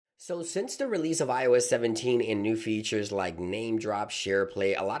So since the release of iOS 17 and new features like name drop, share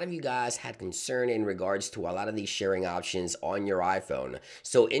play, a lot of you guys had concern in regards to a lot of these sharing options on your iPhone.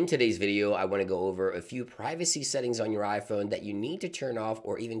 So in today's video, I want to go over a few privacy settings on your iPhone that you need to turn off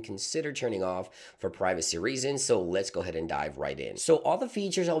or even consider turning off for privacy reasons. So let's go ahead and dive right in. So all the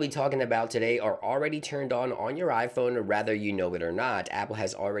features I'll be talking about today are already turned on your iPhone, whether you know it or not. Apple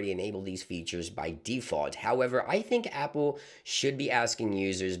has already enabled these features by default. However, I think Apple should be asking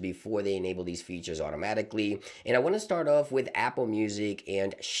users before they enable these features automatically. And I want to start off with Apple Music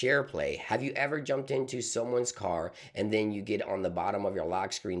and SharePlay. Have you ever jumped into someone's car and then you get on the bottom of your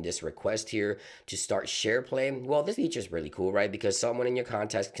lock screen this request here to start SharePlay? Well, this feature is really cool, right? Because someone in your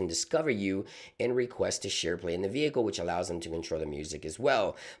contacts can discover you and request to SharePlay in the vehicle, which allows them to control the music as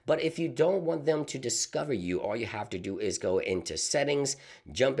well. But if you don't want them to discover you, all you have to do is go into settings,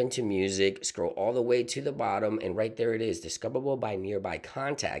 jump into music, scroll all the way to the bottom, and right there it is, discoverable by nearby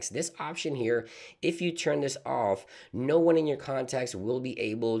contacts. This option here, if you turn this off, no one in your contacts will be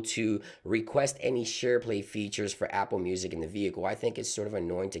able to request any SharePlay features for Apple Music in the vehicle. I think it's sort of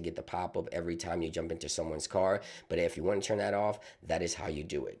annoying to get the pop-up every time you jump into someone's car, but if you want to turn that off, that is how you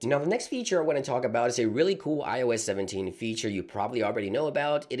do it. Now, the next feature I want to talk about is a really cool iOS 17 feature you probably already know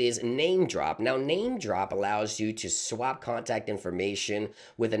about. It is name drop. Now, name drop allows you to swap contact information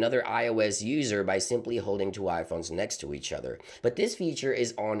with another iOS user by simply holding two iPhones next to each other. But this feature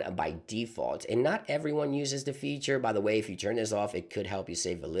is on by default, and not everyone uses the feature. By the way, if you turn this off, it could help you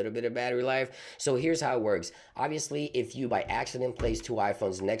save a little bit of battery life. So here's how it works. Obviously, if you by accident place two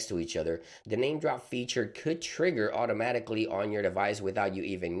iPhones next to each other, the name drop feature could trigger automatically on your device without you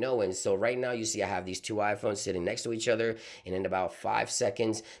even knowing. So right now you see I have these two iPhones sitting next to each other, and in about 5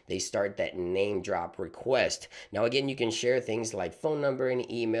 seconds, they start that name drop request. Now again, you can share things like phone number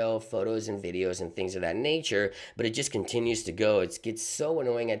and email, photos and videos and things of that nature, but it just continues to go. It gets so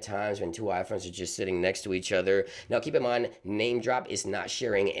annoying at times when two iPhones are just sitting next to each other. Now keep in mind, name drop is not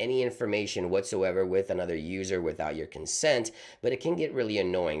sharing any information whatsoever with another user without your consent, but it can get really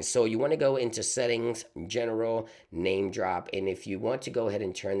annoying. So you want to go into settings, general, name drop, and if you want to go ahead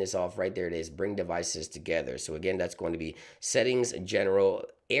and turn this off, right there it is, bring devices together. So again, that's going to be settings, general,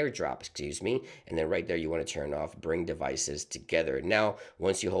 airdrop, excuse me, and then right there you want to turn off bring devices together. Now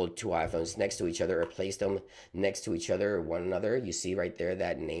once you hold two iPhones next to each other or place them next to each other or one another, you see right there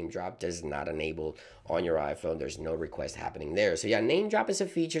that name drop does not enable on your iPhone. There's no request happening there. So yeah, name drop is a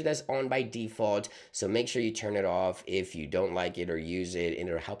feature that's on by default, so make sure you turn it off if you don't like it or use it, and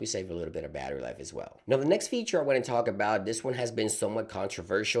it'll help you save a little bit of battery life as well. Now the next feature I want to talk about, this one has been somewhat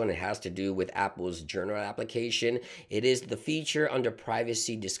controversial, and it has to do with Apple's Journal application. It is the feature under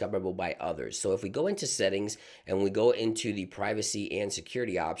privacy discoverable by others. So if we go into settings and we go into the privacy and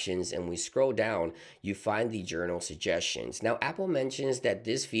security options and we scroll down, you find the journal suggestions. Now Apple mentions that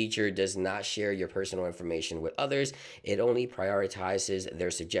this feature does not share your personal information with others. It only prioritizes their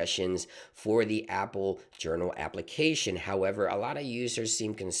suggestions for the Apple Journal application. However, a lot of users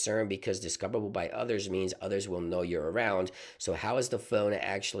seem concerned because discoverable by others means others will know you're around. So how is the phone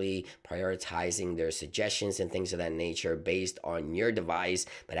actually prioritizing their suggestions and things of that nature based on your device?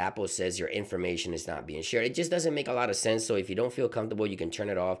 But Apple says your information is not being shared. It just doesn't make a lot of sense. So if you don't feel comfortable, you can turn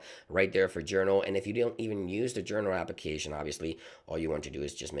it off right there for Journal. And if you don't even use the Journal application, obviously, all you want to do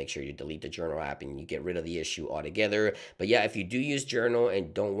is just make sure you delete the Journal app and you get rid of the issue altogether. But yeah, if you do use Journal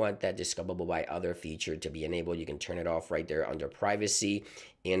and don't want that discoverable by other feature to be enabled, you can turn it off right there under privacy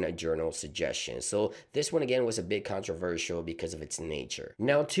in a journal suggestion. So this one again was a bit controversial because of its nature.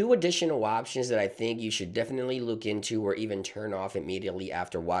 Now, two additional options that I think you should definitely look into or even turn off immediately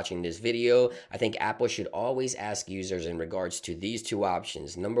after watching this video. I think Apple should always ask users in regards to these two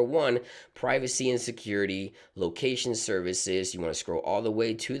options. Number one, privacy and security, location services. You want to scroll all the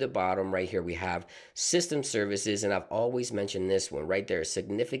way to the bottom. Right here we have system services, and I've always mentioned this one right there,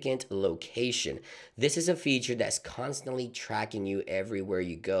 significant location. This is a feature that's constantly tracking you everywhere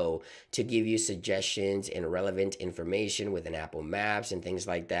you go to give you suggestions and relevant information within Apple Maps and things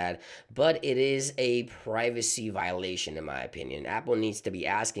like that. But it is a privacy violation in my opinion. Apple needs to be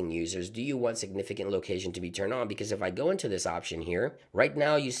asking users, do you want significant location to be turned on? Because if I go into this option here, right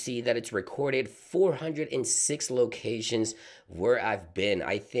now you see that it's recorded 406 locations where I've been.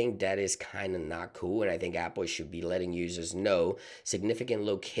 I think that is kind of not cool, and I think Apple should be letting users know significant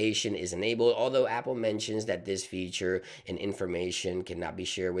location is enabled, although Apple mentions that this feature and information cannot be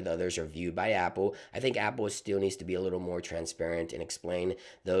shared with others or viewed by Apple. I think Apple still needs to be a little more transparent and explain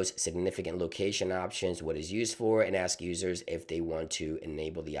those significant location options, what is used for, and ask users if they want to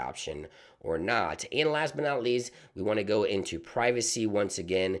enable the option or not. And last but not least, we want to go into privacy once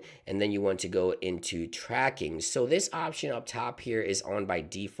again, and then you want to go into tracking. So this option up top top here is on by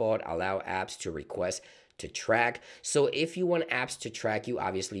default, allow apps to request to track. So if you want apps to track you,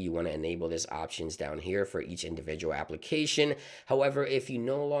 obviously you want to enable this options down here for each individual application. However, if you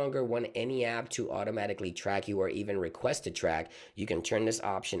no longer want any app to automatically track you or even request to track, you can turn this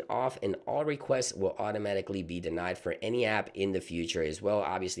option off and all requests will automatically be denied for any app in the future as well.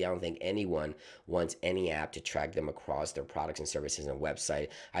 Obviously, I don't think anyone wants any app to track them across their products and services and website.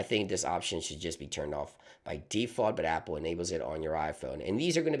 I think this option should just be turned off by default, but Apple enables it on your iPhone. And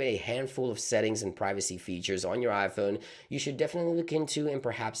these are going to be a handful of settings and privacy features on your iPhone you should definitely look into and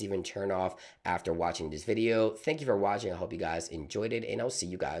perhaps even turn off after watching this video. Thank you for watching. I hope you guys enjoyed it, and I'll see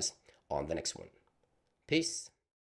you guys on the next one. Peace.